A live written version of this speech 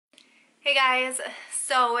Hey guys,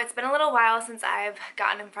 so it's been a little while since I've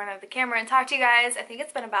gotten in front of the camera and talked to you guys. I think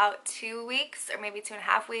it's been about 2 weeks or maybe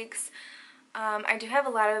 2.5 weeks. I do have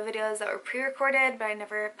a lot of videos that were pre-recorded, but I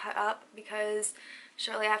never put up because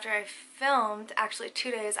shortly after I filmed, actually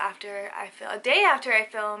 2 days after I filmed, a day after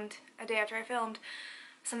I filmed,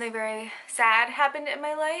 something very sad happened in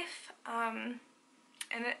my life. And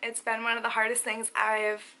it's been one of the hardest things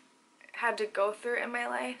I've had to go through in my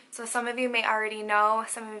life. So some of you may already know,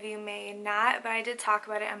 some of you may not, but I did talk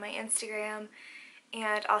about it on my Instagram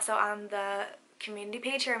and also on the community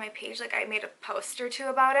page here on my page. Like I made a post or two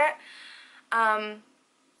about it.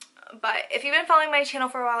 But if you've been following my channel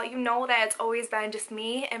for a while, you know that it's always been just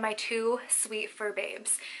me and my two sweet fur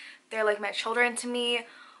babes. They're like my children to me.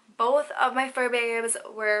 Both of my fur babes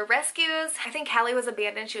were rescues. I think Callie was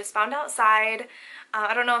abandoned. She was found outside.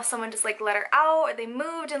 I don't know if someone just like let her out or they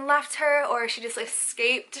moved and left her or she just like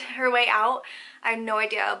escaped her way out. I have no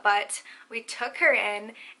idea, but we took her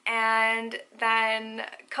in, and then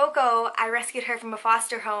Coco, I rescued her from a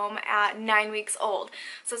foster home at 9 weeks old.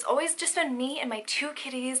 So it's always just been me and my two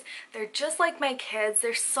kitties. They're just like my kids.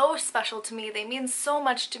 They're so special to me. They mean so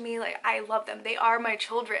much to me. Like I love them. They are my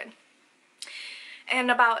children. And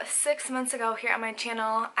about 6 months ago here on my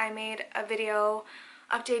channel, I made a video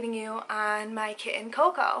updating you on my kitten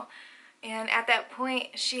Coco. And at that point,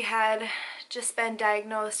 she had just been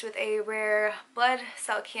diagnosed with a rare blood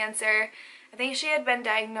cell cancer. I think she had been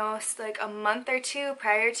diagnosed like a month or two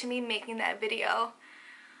prior to me making that video.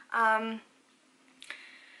 I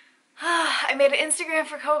made an Instagram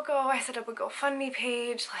for Coco. I set up a GoFundMe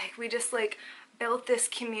page. Like we just like built this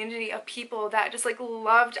community of people that just like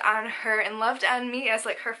loved on her and loved on me as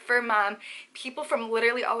like her fur mom. People from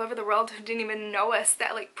literally all over the world who didn't even know us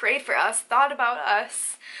that like prayed for us, thought about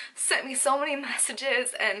us, sent me so many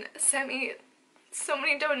messages and sent me so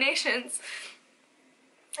many donations.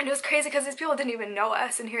 And it was crazy because these people didn't even know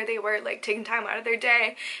us, and here they were like taking time out of their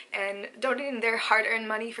day and donating their hard-earned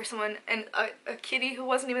money for someone and a kitty who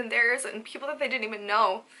wasn't even theirs and people that they didn't even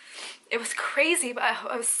know. It was crazy, but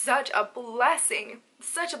it was such a blessing,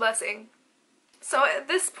 such a blessing. So at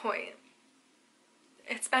this point,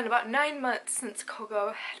 it's been about 9 months since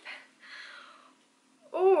Coco had been,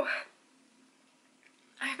 oh,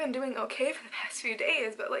 I've been doing okay for the past few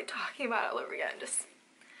days, but like talking about it all over again,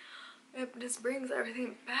 it just brings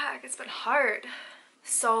everything back. It's been hard.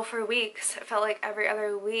 So for weeks, it felt like every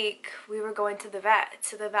other week we were going to the vet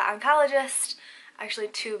oncologist, actually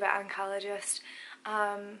two vet oncologists,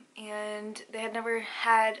 and they had never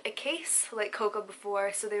had a case like Coco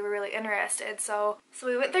before, so they were really interested. So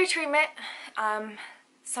we went through treatment.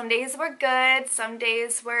 Some days were good, some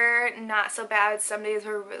days were not so bad, some days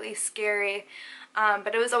were really scary.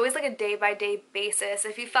 But it was always like a day-by-day basis.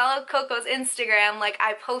 If you follow Coco's Instagram, like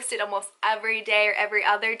I posted almost every day or every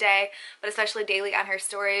other day, but especially daily on her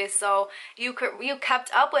stories. So you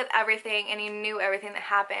kept up with everything and you knew everything that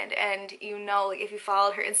happened. And you know, like if you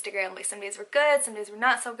followed her Instagram, like some days were good, some days were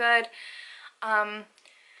not so good.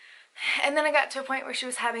 And then I got to a point where she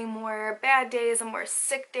was having more bad days and more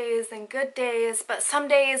sick days than good days, but some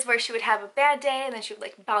days where she would have a bad day and then she would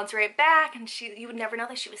like bounce right back, and you would never know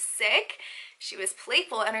that she was sick. She was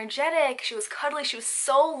playful, energetic, she was cuddly, she was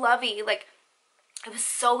so lovey. Like it was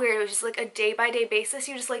so weird. It was just like a day-by-day basis.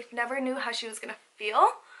 You just like never knew how she was gonna feel.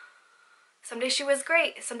 Some days she was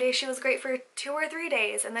great. Some days she was great for 2 or 3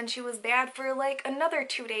 days, and then she was bad for like another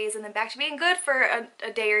 2 days, and then back to being good for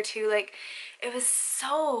a day or two. Like it was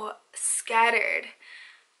so scattered.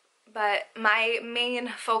 But my main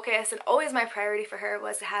focus and always my priority for her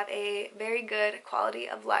was to have a very good quality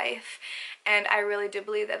of life, and I really do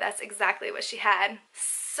believe that that's exactly what she had.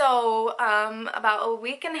 So about a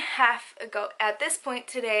week and a half ago at this point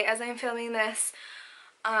today, as I'm filming this,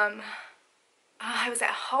 I was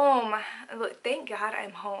at home. Thank God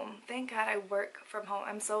I'm home. Thank God I work from home.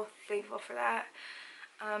 I'm so thankful for that.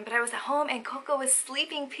 But I was at home and Coco was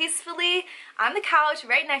sleeping peacefully on the couch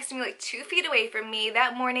right next to me, like 2 feet away from me.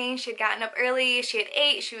 That morning she had gotten up early, she had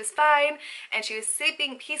ate, she was fine, and she was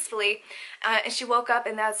sleeping peacefully. And she woke up,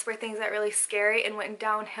 and that's where things got really scary and went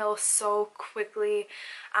downhill so quickly.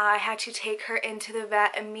 I had to take her into the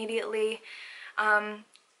vet immediately.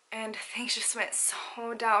 And things just went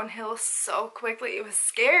so downhill so quickly. It was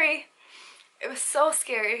scary. It was so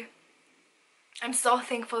scary. I'm so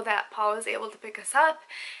thankful that Paul was able to pick us up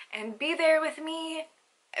and be there with me,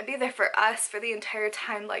 and be there for us for the entire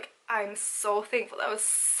time. Like, I'm so thankful. That was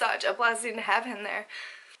such a blessing to have him there.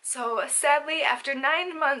 So sadly, after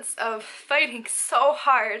 9 months of fighting so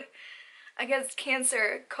hard against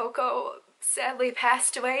cancer, Coco sadly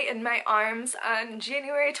passed away in my arms on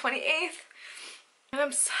January 28th.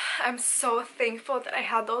 And I'm so thankful that I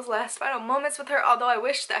had those last final moments with her, although I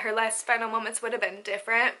wish that her last final moments would have been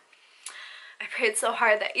different. I prayed so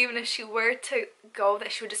hard that even if she were to go,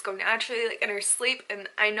 that she would just go naturally, like in her sleep. And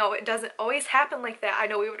I know it doesn't always happen like that. I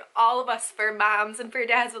know all of us for moms and for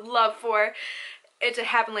dads would love for it to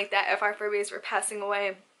happen like that if our fur babies were passing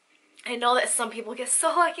away. I know that some people get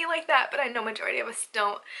so lucky like that, but I know majority of us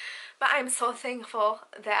don't. But I'm so thankful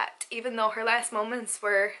that even though her last moments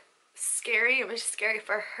were scary, it was scary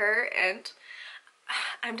for her, and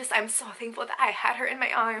I'm so thankful that I had her in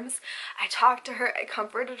my arms. I talked to her, I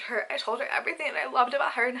comforted her, I told her everything that I loved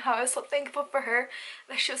about her and how I was so thankful for her,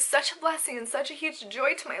 that she was such a blessing and such a huge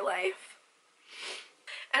joy to my life.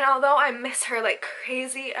 And although I miss her like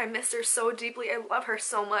crazy, I miss her so deeply, I love her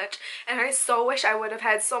so much, and I so wish I would have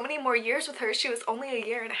had so many more years with her. She was only a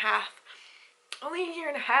year and a half. Only a year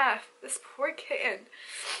and a half, this poor kitten.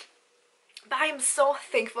 But I am so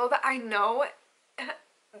thankful that I know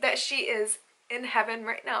that she is in heaven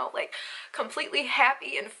right now, like completely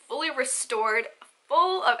happy and fully restored,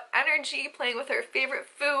 full of energy, playing with her favorite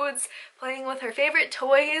foods, playing with her favorite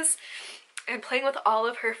toys, and playing with all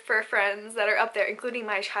of her fur friends that are up there, including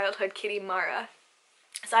my childhood kitty Mara.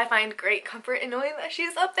 So I find great comfort in knowing that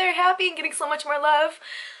she's up there happy and getting so much more love.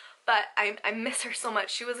 But I miss her so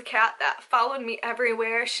much. She was a cat that followed me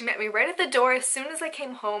everywhere. She met me right at the door as soon as I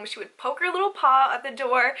came home. She would poke her little paw at the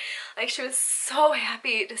door. Like, she was so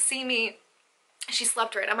happy to see me. She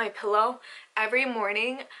slept right on my pillow every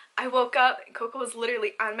morning. I woke up, Coco was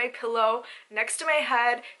literally on my pillow next to my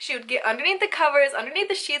head. She would get underneath the covers, underneath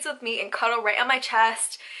the sheets with me, and cuddle right on my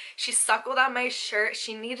chest. She suckled on my shirt.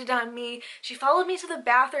 She kneaded on me. She followed me to the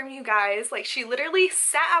bathroom, you guys. Like, she literally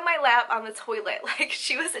sat on my lap on the toilet. Like,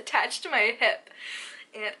 she was attached to my hip.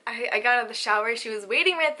 And I got out of the shower. She was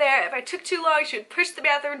waiting right there. If I took too long, she would push the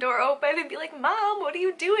bathroom door open and be like, "Mom, what are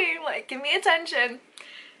you doing? Like, give me attention."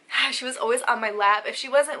 She was always on my lap. If she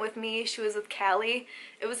wasn't with me, she was with Callie.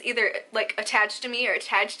 It was either like attached to me or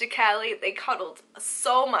attached to Callie. They cuddled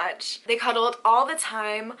so much. They cuddled all the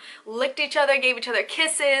time, licked each other, gave each other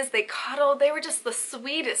kisses. They cuddled. They were just the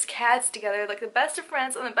sweetest cats together, like the best of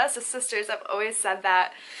friends and the best of sisters. I've always said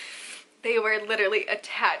that. They were literally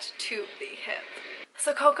attached to the hip.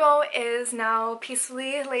 So Coco is now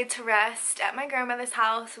peacefully laid to rest at my grandmother's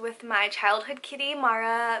house with my childhood kitty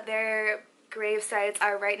Mara. Their grave sites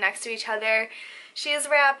are right next to each other. She is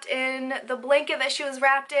wrapped in the blanket that she was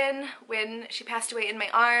wrapped in when she passed away in my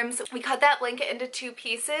arms. We cut that blanket into 2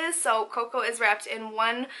 pieces, so Coco is wrapped in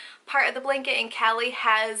one part of the blanket and Callie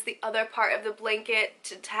has the other part of the blanket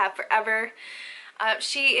to have forever.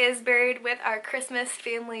 She is buried with our Christmas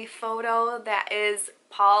family photo that is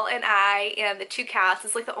Paul and I and the 2 cats.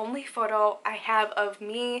 It's like the only photo I have of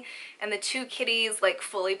me and the 2 kitties, like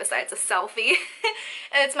fully, besides a selfie.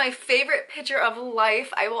 And it's my favorite picture of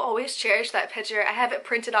life. I will always cherish that picture. I have it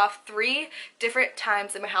printed off 3 different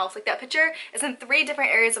times in my house. Like, that picture is in 3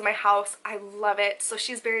 different areas of my house. I love it. So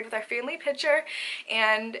she's buried with our family picture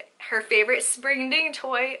and her favorite spring ding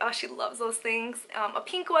toy. Oh, she loves those things. A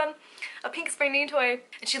pink one, a pink spring ding toy.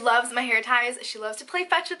 And she loves my hair ties. She loves to play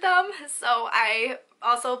fetch with them. So I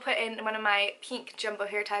also put in one of my pink jumbo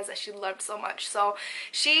hair ties that she loved so much. So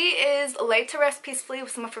she is laid to rest peacefully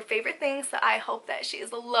with some of her favorite things that I hope that she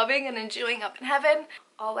is loving and enjoying up in heaven.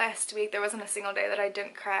 All last week there wasn't a single day that I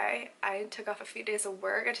didn't cry. I took off a few days of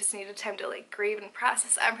work. I just needed time to like grieve and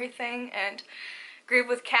process everything and grieve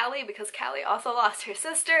with Callie because Callie also lost her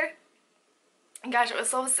sister. And gosh, it was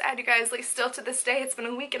so sad, you guys. Like, still to this day, it's been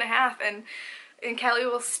a week and a half and Callie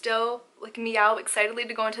will still like meow excitedly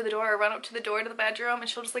to go into the door or run up to the door to the bedroom, and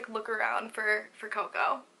she'll just like look around for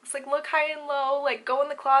Coco. It's like, look high and low, like go in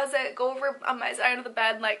the closet, go over on my side of the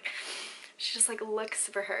bed, like she just like looks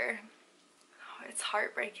for her. Oh, it's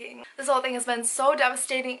heartbreaking. This whole thing has been so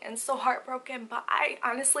devastating and so heartbroken, but I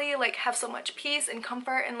honestly like have so much peace and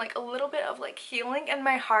comfort and like a little bit of like healing in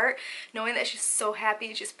my heart knowing that she's so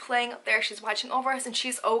happy. She's playing up there, she's watching over us, and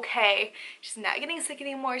she's okay. She's not getting sick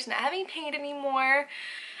anymore, she's not having pain anymore,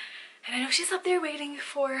 and I know she's up there waiting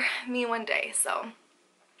for me one day. So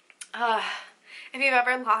if you've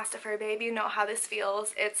ever lost a fur baby, you know how this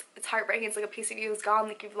feels. It's heartbreaking. It's like a piece of you is gone,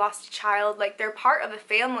 like you've lost a child, like they're part of the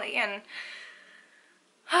family. And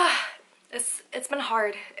it's been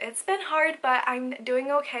hard. It's been hard, but I'm doing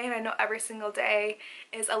okay, and I know every single day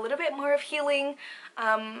is a little bit more of healing.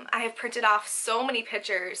 I have printed off so many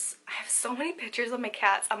pictures. I have so many pictures of my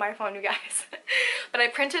cats on my phone, you guys. But I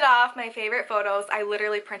printed off my favorite photos. I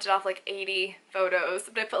literally printed off like 80 photos.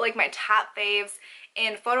 But I put like my top faves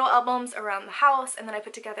in photo albums around the house, and then I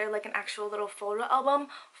put together like an actual little photo album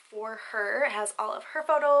for her. It has all of her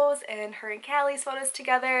photos and her and Callie's photos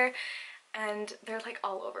together. and they're like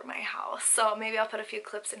all over my house. So maybe I'll put a few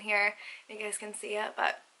clips in here and you guys can see it,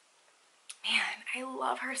 but man, I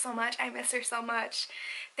love her so much. I miss her so much.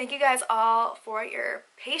 Thank you guys all for your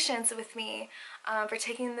patience with me, for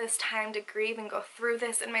taking this time to grieve and go through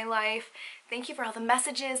this in my life. Thank you for all the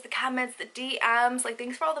messages, the comments, the DMs. Like,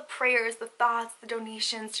 thanks for all the prayers, the thoughts, the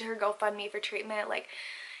donations to her GoFundMe for treatment. Like,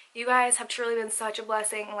 you guys have truly been such a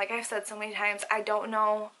blessing. Like I've said so many times, I don't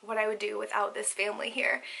know what I would do without this family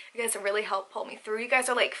here. You guys have really helped pull me through. You guys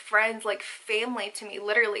are like friends, like family to me,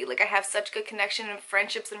 literally. Like I have such good connection and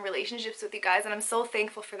friendships and relationships with you guys, and I'm so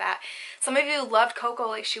thankful for that. Some of you loved Coco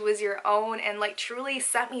like she was your own and like truly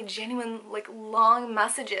sent me genuine like long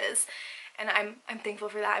messages, and I'm thankful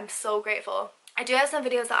for that. I'm so grateful. I do have some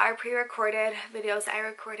videos that are pre-recorded, videos that I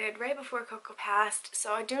recorded right before Coco passed,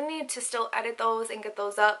 so I do need to still edit those and get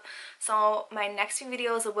those up. So my next few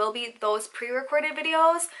videos will be those pre-recorded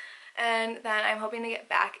videos, and then I'm hoping to get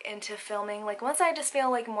back into filming like once I just feel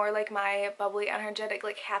like more like my bubbly, energetic,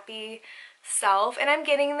 like happy self. And I'm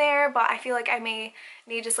getting there, but I feel like I may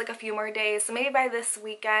need just like a few more days. So maybe by this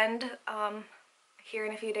weekend, here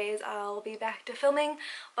in a few days, I'll be back to filming,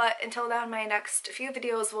 but until then my next few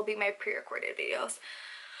videos will be my pre-recorded videos.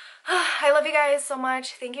 I love you guys so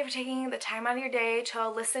much. Thank you for taking the time out of your day to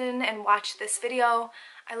listen and watch this video.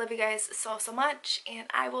 I love you guys so much, and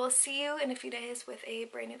I will see you in a few days with a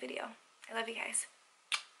brand new video. I love you guys.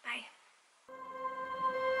 Bye.